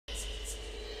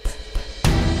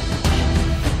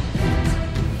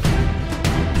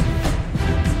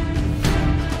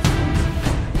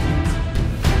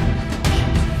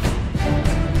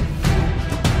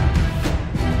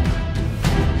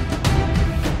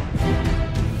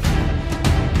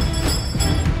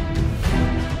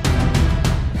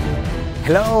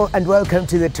Hello and welcome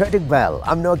to the Trading Bell.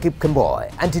 I'm Nogip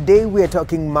Kamboy, and today we are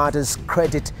talking matters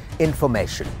credit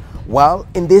information. Well,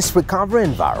 in this recovery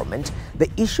environment, the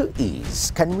issue is,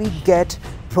 can we get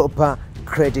proper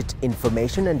credit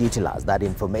information and utilize that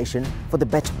information for the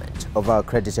betterment of our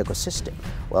credit ecosystem?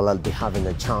 Well, I'll be having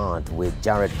a chat with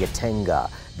Getenga,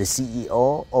 the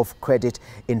CEO of Credit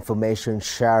Information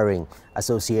Sharing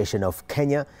Association of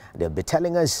Kenya. They'll be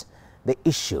telling us the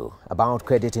issue about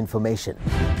credit information.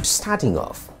 Starting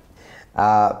off,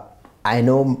 I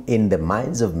know in the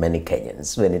minds of many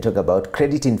Kenyans, when you talk about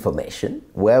credit information,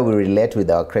 where we relate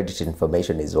with our credit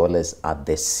information is always at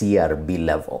the CRB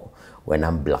level, when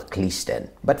I'm blacklisted.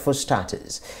 But for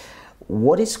starters,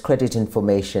 what is credit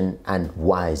information and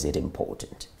why is it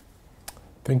important?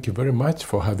 Thank you very much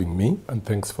for having me, and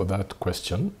thanks for that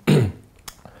question.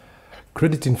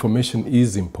 Credit information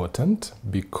is important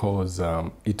because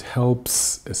it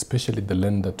helps, especially the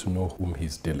lender, to know whom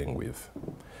he's dealing with.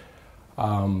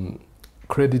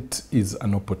 Credit is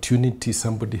an opportunity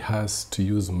somebody has to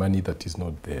use money that is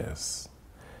not theirs.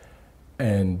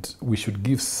 And we should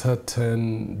give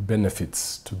certain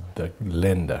benefits to the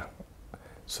lender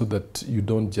so that you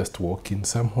don't just walk in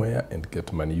somewhere and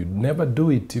get money. You never do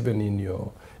it even in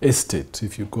your estate.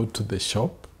 If you go to the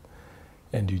shop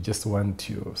and you just want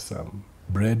some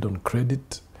bread on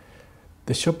credit,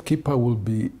 the shopkeeper will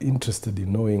be interested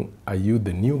in knowing, are you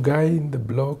the new guy in the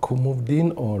block who moved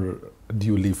in, or do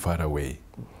you live far away?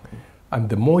 And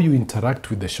the more you interact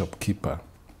with the shopkeeper,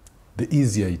 the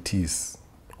easier it is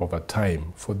over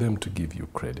time for them to give you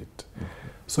credit.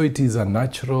 So it is a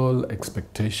natural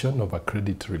expectation of a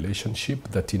credit relationship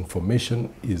that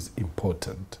information is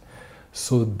important.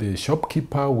 So the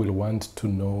shopkeeper will want to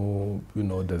know, do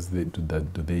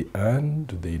they earn?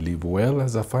 Do they live well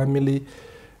as a family?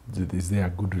 Is there a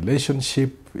good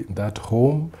relationship in that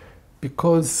home?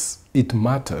 Because it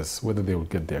matters whether they will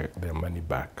get their money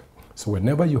back. So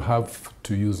whenever you have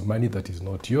to use money that is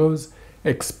not yours,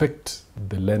 expect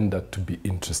the lender to be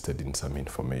interested in some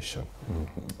information.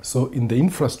 So in the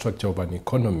infrastructure of an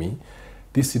economy,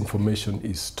 this information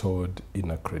is stored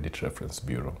in a credit reference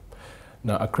bureau.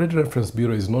 Now, a credit reference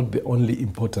bureau is not the only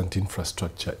important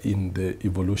infrastructure in the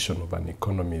evolution of an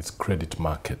economy's credit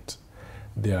market.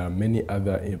 There are many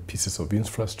other pieces of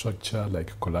infrastructure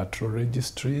like collateral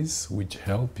registries, which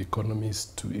help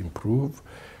economies to improve,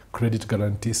 credit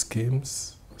guarantee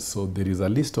schemes. So there is a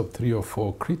list of 3 or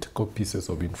 4 critical pieces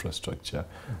of infrastructure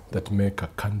that make a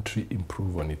country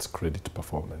improve on its credit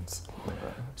performance.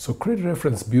 So credit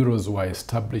reference bureaus were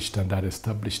established and are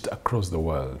established across the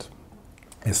world.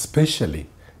 Especially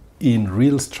in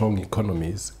real strong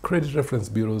economies, credit reference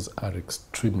bureaus are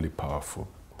extremely powerful.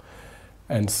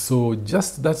 And so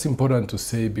just that's important to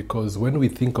say, because when we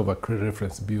think of a credit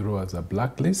reference bureau as a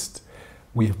blacklist,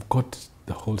 we have got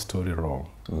the whole story wrong.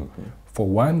 For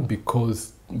one,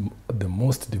 because the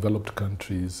most developed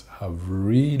countries have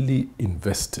really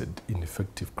invested in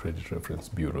effective credit reference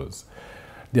bureaus.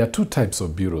 There are 2 types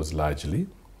of bureaus largely.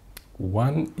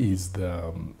 One is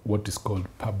what is called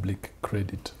Public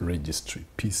Credit Registry,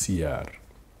 PCR.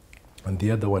 And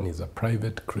the other one is a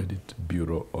Private Credit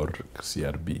Bureau, or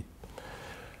CRB.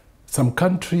 Some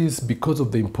countries, because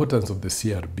of the importance of the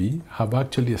CRB, have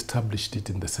actually established it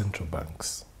in the central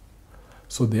banks.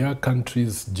 So there are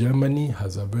countries, Germany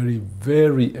has a very,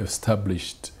 very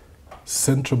established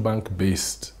central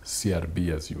bank-based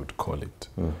CRB, as you would call it.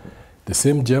 The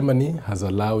same Germany has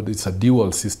allowed, it's a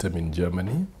dual system in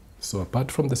Germany. So apart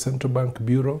from the central bank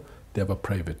bureau, they have a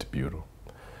private bureau.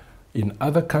 In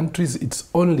other countries, it's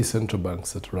only central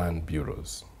banks that run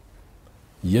bureaus.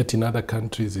 Yet in other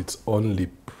countries, it's only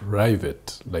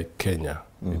private, like Kenya.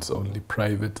 It's only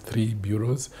private, 3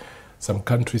 bureaus. Some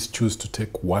countries choose to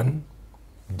take 1,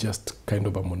 just kind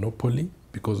of a monopoly,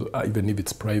 because even if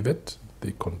it's private,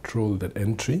 they control the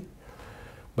entry.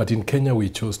 But in Kenya, we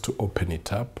chose to open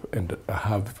it up and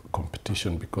have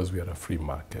competition because we are a free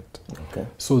market.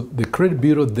 So the credit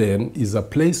bureau then is a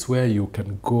place where you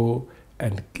can go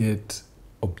and get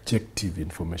objective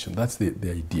information. That's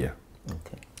the idea.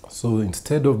 So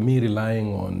instead of me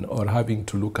relying on or having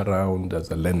to look around as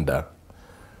a lender,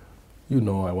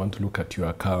 I want to look at your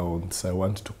accounts, I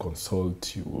want to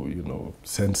consult you,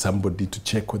 send somebody to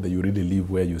check whether you really live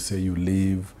where you say you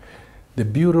live. The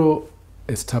bureau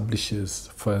establishes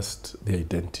first the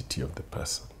identity of the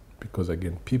person, because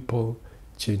again, people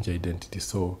change identity,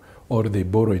 or they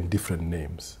borrow in different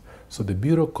names. So the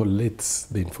bureau collates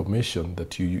the information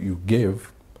that you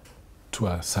gave to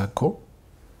a SACCO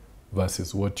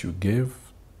versus what you gave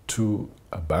to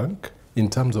a bank in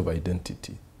terms of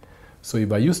identity. So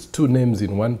if I used 2 names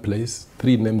in one place,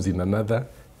 3 names in another,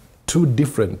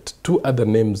 two other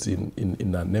names in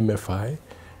an MFI,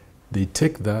 they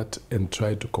take that and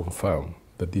try to confirm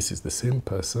that this is the same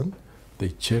person. They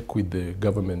check with the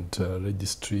government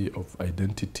registry of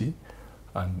identity,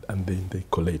 and then they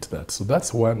collate that. So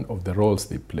that's one of the roles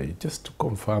they play, just to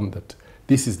confirm that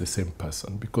this is the same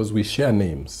person, because we share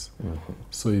names.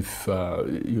 So if,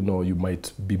 you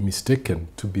might be mistaken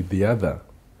to be the other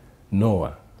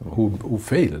Noah who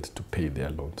failed to pay their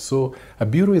loan. So a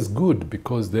bureau is good,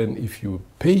 because then if you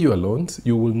pay your loans,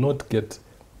 you will not get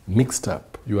mixed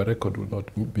up. Your record will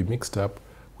not be mixed up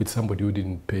with somebody who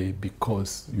didn't pay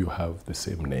because you have the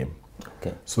same name.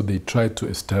 Okay. So they try to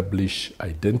establish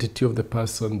identity of the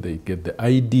person, they get the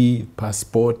ID,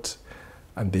 passport,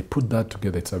 and they put that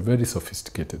together. It's a very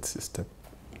sophisticated system.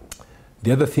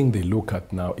 The other thing they look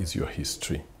at now is your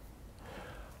history.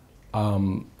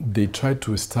 They try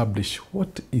to establish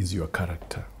what is your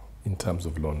character in terms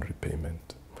of loan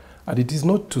repayment. And it is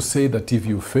not to say that if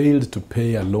you failed to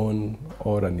pay a loan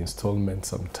or an installment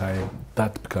sometime,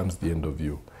 that becomes the end of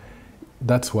you.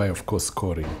 That's why, of course,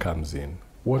 scoring comes in.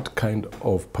 What kind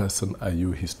of person are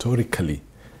you historically?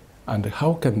 And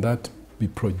how can that be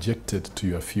projected to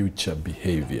your future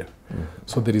behavior?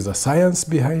 So there is a science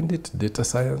behind it, data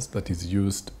science, that is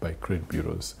used by credit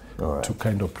bureaus to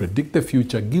kind of predict the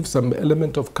future, give some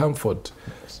element of comfort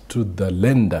to the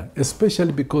lender,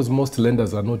 especially because most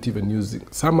lenders are not even using,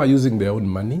 some are using their own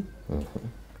money,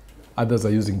 others are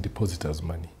using depositors'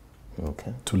 money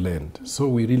to lend. So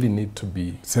we really need to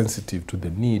be sensitive to the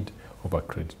need of a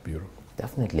credit bureau.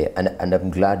 Definitely, and I'm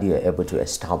glad you're able to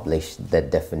establish the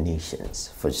definitions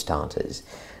for starters.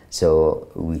 So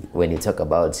when you talk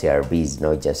about CRB, it's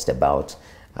not just about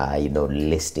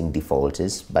listing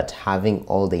defaulters, but having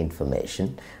all the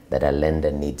information that a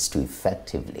lender needs to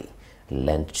effectively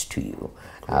lend to you,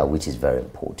 which is very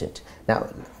important.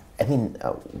 Now, I mean,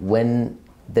 when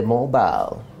the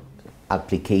mobile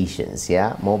applications,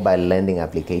 mobile lending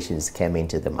applications came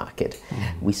into the market,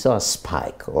 we saw a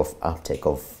spike of uptake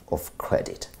of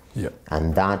credit.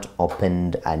 And that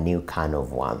opened a new can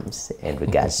of worms in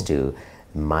regards to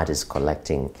matters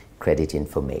collecting credit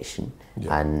information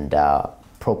and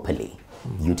properly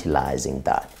utilizing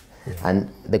that. And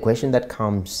the question that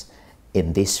comes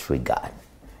in this regard,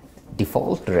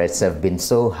 default rates have been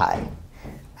so high,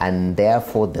 and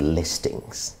therefore the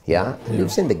listings,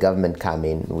 You've seen the government come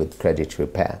in with credit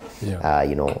repair,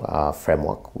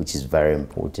 framework, which is very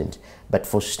important. But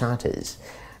for starters,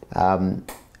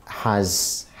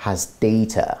 has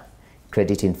data,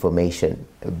 credit information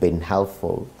been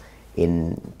helpful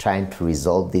in trying to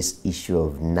resolve this issue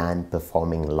of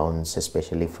non-performing loans,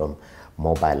 especially from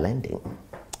mobile lending?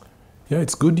 Yeah,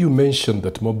 it's good you mentioned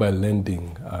that mobile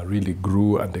lending really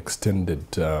grew and extended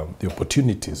the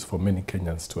opportunities for many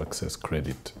Kenyans to access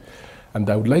credit. And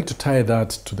I would like to tie that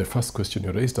to the first question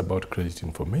you raised about credit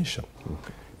information.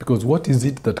 Because what is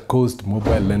it that caused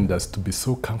mobile lenders to be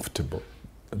so comfortable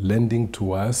lending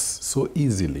to us so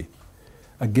easily?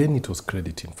 Again, it was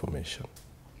credit information.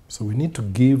 So we need to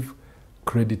give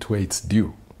credit where it's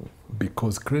due,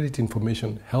 because credit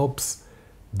information helps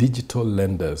digital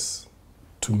lenders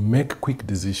to make quick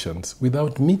decisions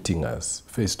without meeting us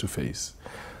face to face.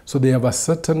 So they have a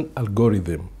certain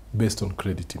algorithm based on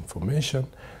credit information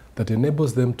that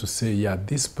enables them to say,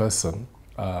 this person,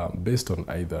 based on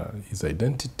either his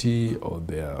identity or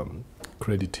their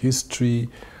credit history,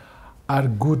 are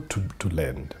good to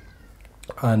lend.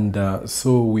 And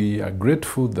so we are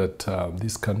grateful that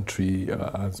this country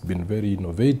has been very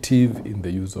innovative in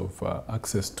the use of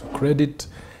access to credit,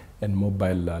 and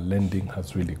mobile lending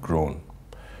has really grown.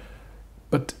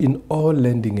 But in all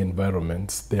lending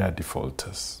environments, there are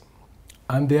defaulters,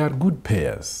 and they are good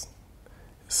payers.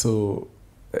 So,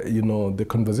 the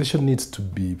conversation needs to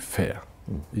be fair.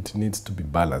 It needs to be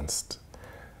balanced.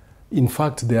 In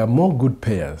fact, there are more good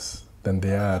payers than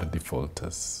there are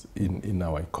defaulters in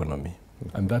our economy.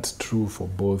 And that's true for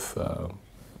both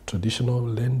traditional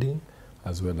lending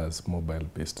as well as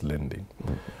mobile-based lending.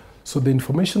 So the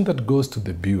information that goes to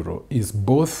the Bureau is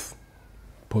both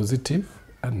positive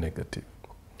and negative.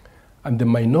 And the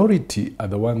minority are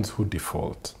the ones who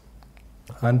default.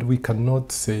 And we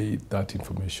cannot say that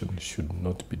information should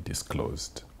not be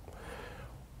disclosed.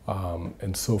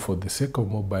 And so for the sake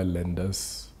of mobile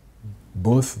lenders,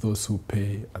 both those who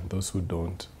pay and those who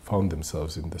don't found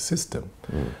themselves in the system.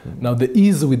 Now, the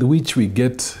ease with which we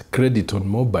get credit on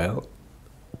mobile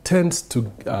tends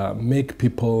to make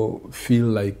people feel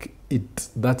like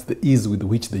that's the ease with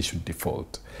which they should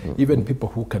default, even people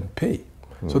who can pay.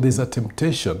 So there's a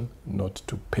temptation not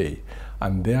to pay.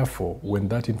 And therefore, when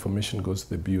that information goes to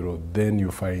the Bureau, then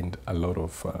you find a lot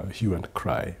of hue and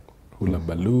cry.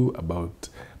 hullabaloo about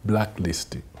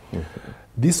blacklisting.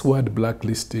 This word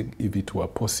blacklisting, if it were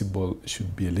possible,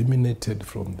 should be eliminated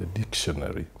from the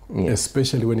dictionary,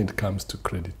 especially when it comes to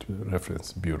credit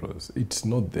reference bureaus. It's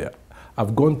not there.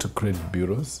 I've gone to credit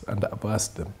bureaus and I've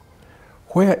asked them,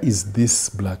 where is this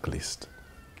blacklist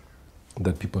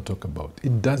that people talk about?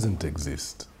 It doesn't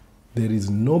exist. There is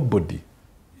nobody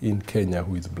in Kenya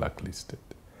who is blacklisted.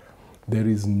 There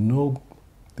is no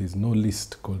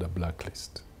list called a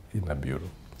blacklist in a bureau.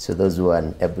 So those who are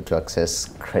unable to access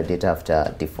credit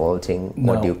after defaulting,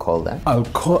 what do you call that?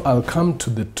 I'll come to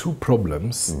the two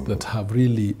problems that have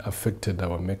really affected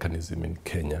our mechanism in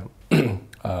Kenya.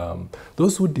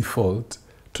 Those who default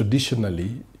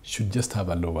traditionally should just have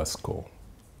a lower score.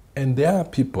 And there are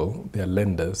people, there are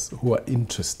lenders who are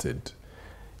interested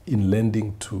in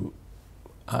lending to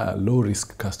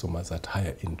low-risk customers at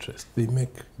higher interest. They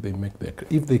make their,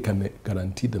 if they can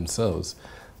guarantee themselves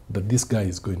that this guy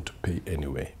is going to pay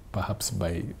anyway, perhaps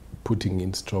by putting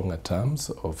in stronger terms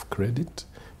of credit,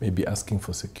 maybe asking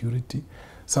for security.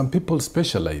 Some people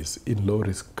specialize in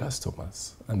low-risk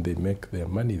customers and they make their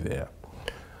money there.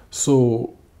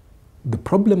 So the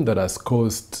problem that has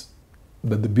caused,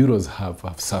 that the bureaus have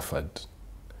suffered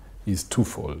is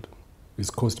twofold. It's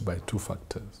caused by two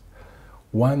factors.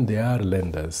 One, there are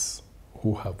lenders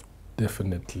who have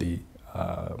definitely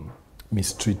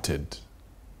mistreated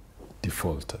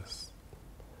defaulters.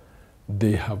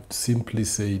 They have simply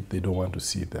said they don't want to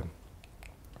see them.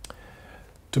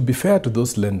 To be fair to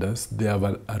those lenders, they have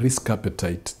a risk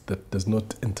appetite that does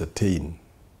not entertain,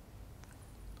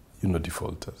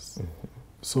 defaulters.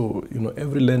 So,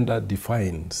 every lender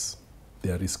defines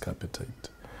their risk appetite.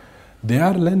 There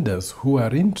are lenders who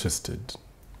are interested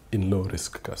in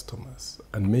low-risk customers,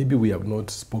 and maybe we have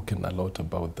not spoken a lot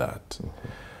about that.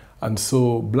 And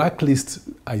so blacklist,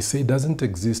 I say, doesn't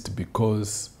exist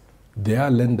because there are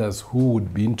lenders who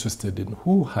would be interested in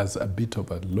who has a bit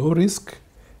of a low risk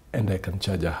and I can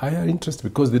charge a higher interest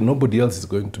because nobody else is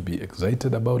going to be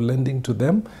excited about lending to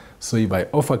them. So if I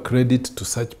offer credit to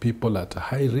such people at a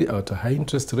high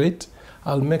interest rate,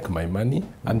 I'll make my money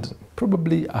and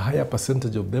probably a higher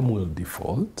percentage of them will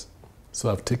default.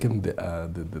 So I've taken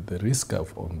the risk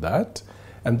on that.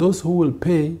 And those who will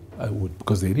pay, I would,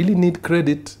 because they really need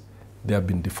credit. They have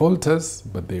been defaulters,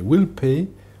 but they will pay.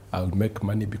 I'll make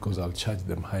money because I'll charge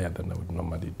them higher than I would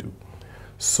normally do.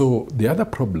 So the other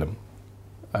problem,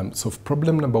 so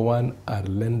problem number one are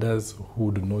lenders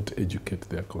who do not educate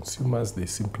their consumers. They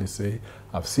simply say,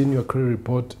 I've seen your credit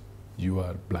report, you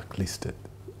are blacklisted,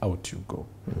 out you go.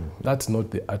 That's not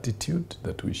the attitude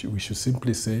that we should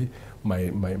simply say, my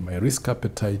risk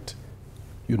appetite,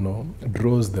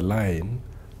 draws the line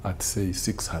at, say,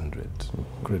 600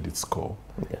 credit score.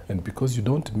 And because you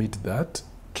don't meet that,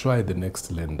 try the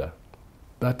next lender.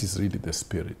 That is really the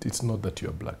spirit. It's not that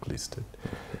you're blacklisted.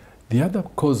 The other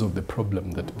cause of the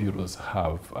problem that bureaus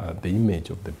have, the image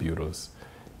of the bureaus,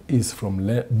 is from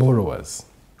borrowers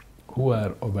who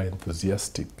are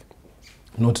over-enthusiastic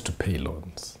not to pay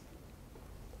loans.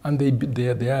 And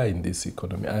they are in this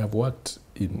economy. I have worked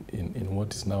in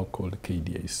what is now called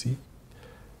KDIC,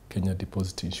 Kenya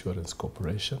Deposit Insurance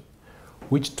Corporation,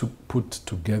 which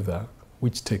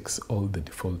which takes all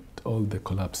the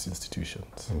collapsed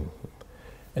institutions.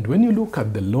 And when you look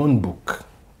at the loan book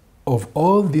of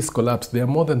all these collapsed, there are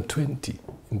more than 20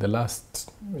 in the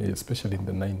last, especially in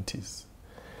the 90s.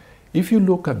 If you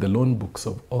look at the loan books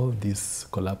of all these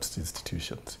collapsed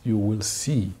institutions, you will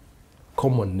see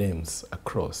common names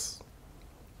across.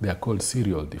 They are called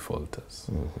serial defaulters.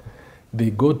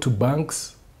 They go to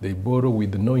banks, they borrow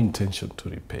with no intention to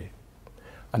repay.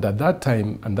 And at that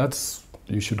time, and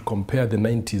you should compare the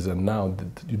 90s and now,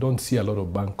 you don't see a lot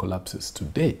of bank collapses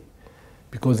today.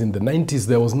 Because in the 90s,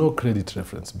 there was no credit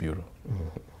reference bureau.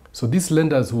 So these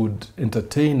lenders would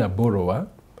entertain a borrower,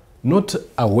 not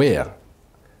aware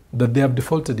that they have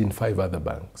defaulted in 5 other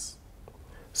banks.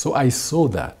 So I saw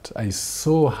that. I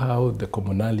saw how the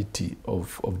commonality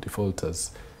of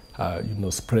defaulters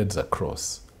spreads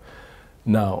across.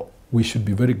 Now, we should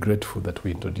be very grateful that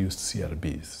we introduced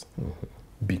CRBs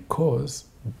because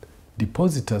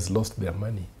depositors lost their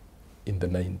money in the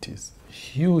 90s.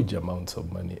 Huge amounts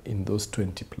of money in those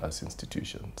 20+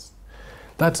 institutions.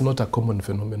 That's not a common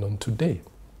phenomenon today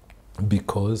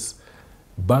because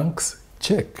banks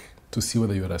check to see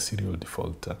whether you're a serial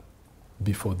defaulter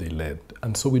before they lend.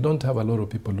 And so we don't have a lot of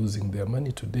people losing their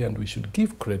money today, and we should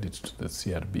give credit to the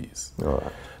CRBs. All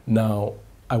right. Now,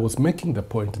 I was making the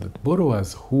point that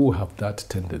borrowers who have that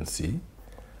tendency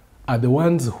are the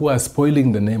ones who are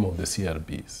spoiling the name of the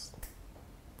CRBs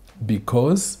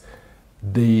because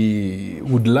they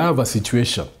would love a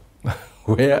situation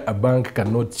where a bank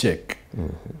cannot check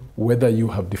whether you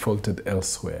have defaulted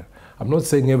elsewhere. I'm not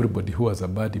saying everybody who has a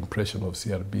bad impression of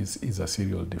CRBs is a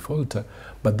serial defaulter,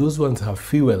 but those ones have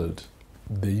fueled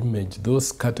the image,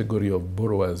 those category of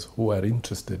borrowers who are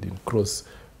interested in cross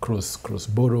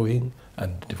borrowing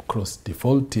and cross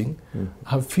defaulting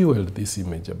have fueled this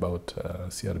image about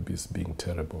CRBs being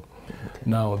terrible. Okay.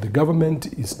 Now, the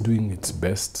government is doing its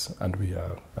best, and we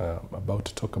are about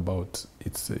to talk about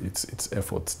its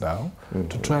efforts now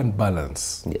to try and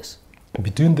balance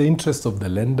between the interests of the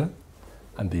lender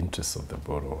and the interests of the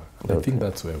borrower. And I think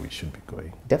that's where we should be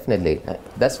going. Definitely.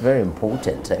 That's very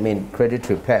important. I mean, credit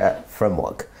repair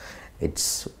framework,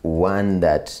 it's one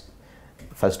that,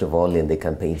 first of all, in the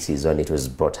campaign season, it was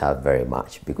brought up very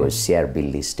much because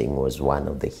CRB listing was one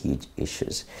of the huge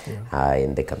issues.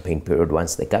 In the campaign period,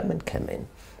 once the government came in,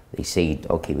 they said,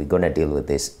 okay, we're going to deal with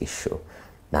this issue.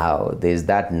 Now, there's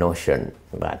that notion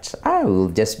that I will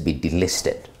just be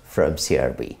delisted from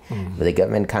CRB. But the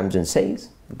government comes and says,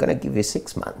 we're going to give you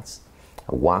 6 months.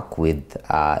 Work with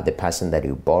the person that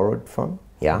you borrowed from.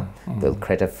 They'll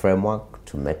create a framework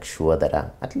to make sure that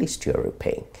at least you're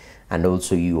repaying. And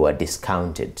also you are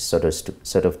discounted, sort of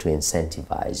to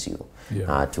incentivize you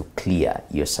to clear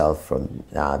yourself from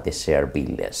the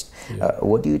CRB list.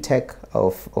 What do you take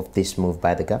of this move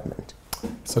by the government?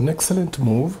 It's an excellent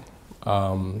move.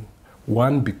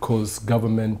 One, because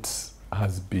government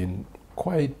has been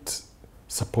quite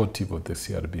supportive of the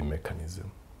CRB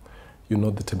mechanism. You know,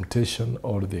 the temptation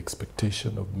or the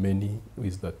expectation of many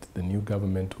is that the new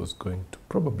government was going to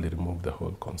probably remove the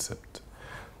whole concept.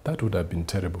 That would have been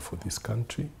terrible for this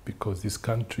country, because this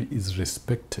country is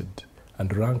respected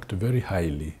and ranked very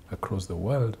highly across the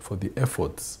world for the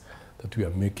efforts that we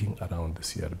are making around the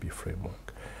CRB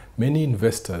framework. Many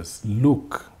investors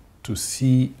look to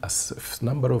see a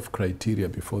number of criteria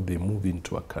before they move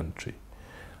into a country.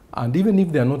 And even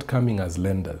if they are not coming as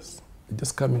lenders, they're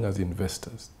just coming as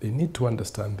investors, they need to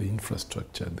understand the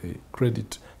infrastructure, the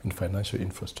credit and financial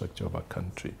infrastructure of a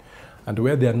country. And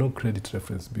where there are no credit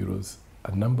reference bureaus,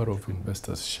 a number of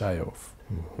investors shy off.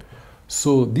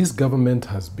 So this government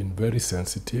has been very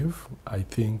sensitive. I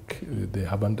think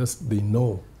they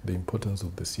know the importance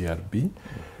of the CRB,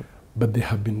 but they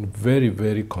have been very,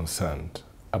 very concerned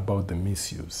about the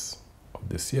misuse of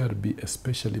the CRB,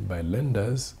 especially by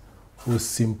lenders who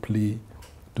simply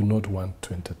do not want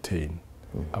to entertain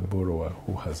a borrower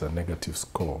who has a negative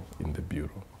score in the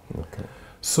bureau.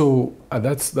 So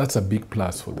that's a big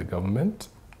plus for the government.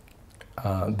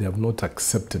 They have not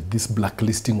accepted this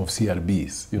blacklisting of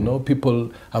CRBs. You know,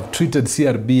 people have treated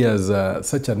CRB as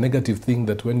such a negative thing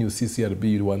that when you see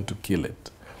CRB, you want to kill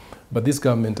it. But this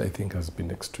government, I think, has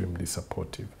been extremely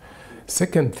supportive.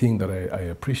 Second thing that I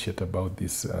appreciate about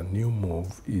this new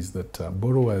move is that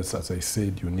borrowers, as I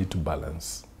said, you need to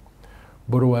balance.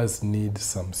 Borrowers need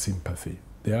some sympathy.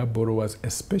 There are borrowers,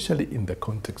 especially in the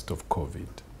context of COVID.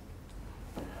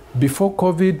 Before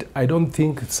COVID, I don't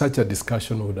think such a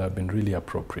discussion would have been really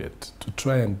appropriate to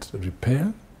try and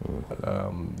repair,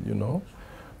 you know.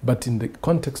 But in the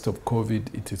context of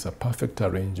COVID, it is a perfect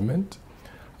arrangement.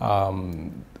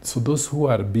 So those who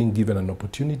are being given an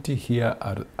opportunity here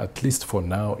are, at least for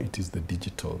now, it is the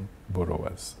digital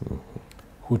borrowers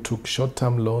who took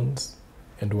short-term loans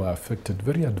and were affected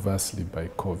very adversely by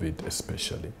COVID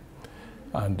especially.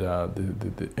 And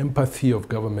the empathy of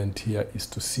government here is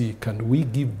to see, can we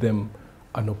give them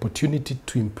an opportunity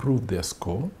to improve their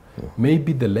score?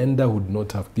 Maybe the lender would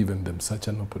not have given them such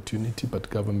an opportunity, but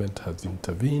government has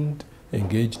intervened,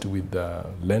 engaged with the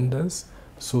lenders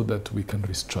so that we can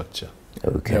restructure.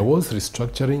 There was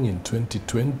restructuring in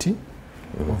 2020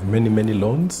 of many, many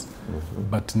loans,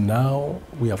 but now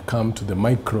we have come to the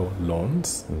micro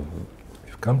loans.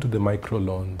 We've come to the micro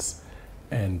loans,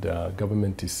 and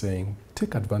government is saying,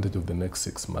 take advantage of the next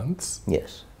 6 months.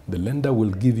 The lender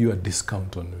will give you a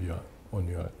discount on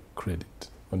your credit,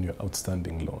 on your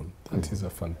outstanding loan. That is a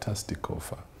fantastic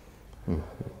offer.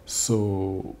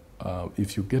 So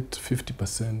if you get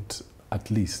 50% at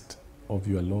least of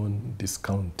your loan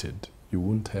discounted, you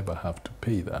won't ever have to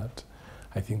pay that.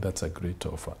 I think that's a great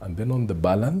offer. And then on the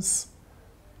balance,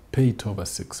 pay it over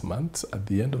 6 months. At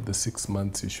the end of the 6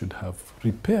 months, you should have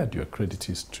repaired your credit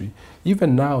history.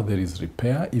 Even now, there is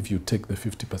repair if you take the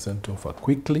 50% offer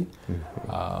quickly.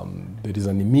 There is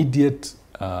an immediate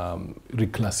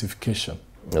reclassification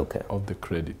of the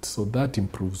credit. So that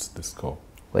improves the score.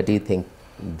 What do you think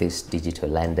these digital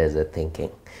lenders are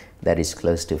thinking? That is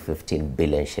close to 15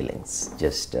 billion shillings,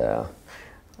 just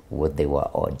what they were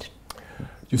owed,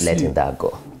 letting that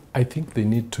go. I think they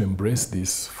need to embrace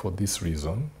this for this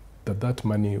reason, that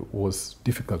money was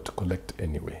difficult to collect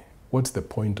anyway. What's the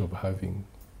point of having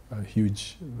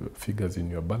huge figures in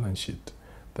your balance sheet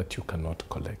that you cannot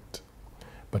collect.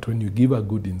 But when you give a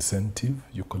good incentive,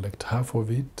 you collect half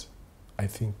of it, I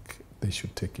think they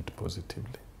should take it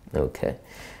positively. Okay.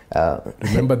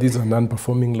 Remember, these are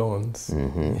non-performing loans.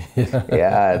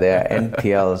 Yeah, they're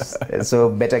NPLs. So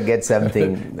better get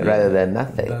something rather than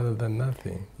nothing. Rather than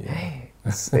nothing, yeah.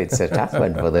 It's a tough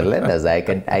one for the lenders. I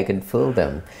can feel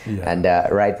them. Yeah. And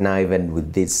right now, even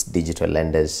with these digital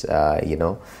lenders,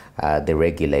 the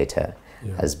regulator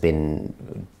has been,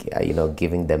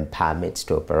 giving them permits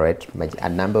to operate. A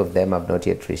number of them have not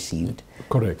yet received.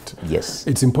 Correct. Yes.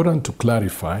 It's important to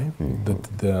clarify that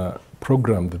the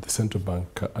program that the central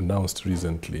bank announced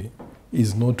recently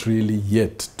is not really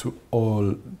yet to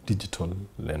all digital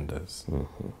lenders.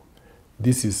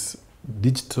 This is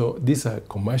digital. These are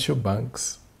commercial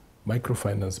banks,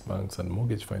 microfinance banks, and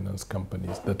mortgage finance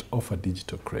companies that offer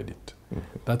digital credit.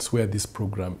 That's where this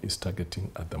program is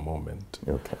targeting at the moment.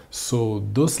 Okay. So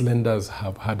those lenders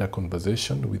have had a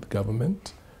conversation with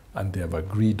government and they have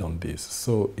agreed on this.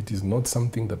 So it is not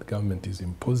something that government is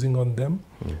imposing on them.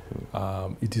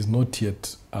 It is not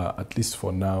yet, at least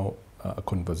for now, a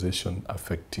conversation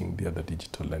affecting the other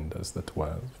digital lenders that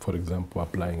were, for example,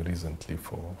 applying recently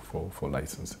for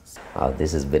licenses.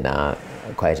 This has been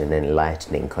quite an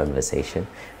enlightening conversation.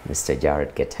 Mr.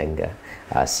 Jared Getenga,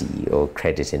 CEO,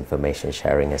 Credit Information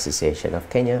Sharing Association of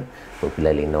Kenya,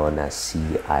 popularly known as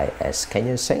CIS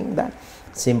Kenya, saying that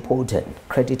it's important.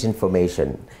 Credit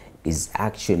information is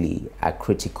actually a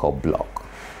critical block,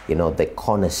 the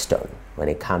cornerstone when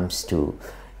it comes to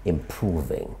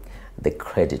improving the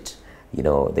credit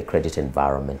the credit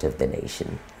environment of the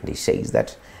nation. And he says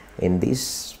that in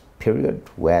this period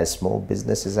where small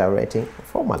businesses are rating,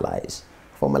 formalize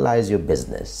your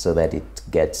business so that it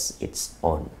gets its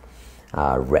own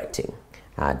rating,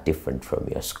 different from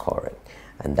your scoring.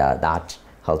 And that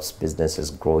helps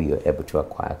businesses grow. You're able to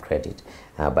acquire credit.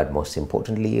 But most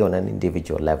importantly, on an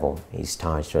individual level, he's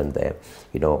touched on the,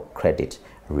 credit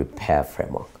repair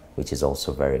framework, which is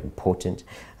also very important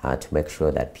to make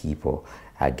sure that people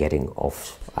are given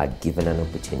an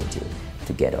opportunity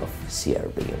to get off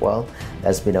CRB. Well,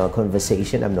 that's been our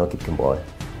conversation. I'm Getenga.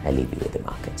 I leave you with the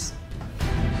markets.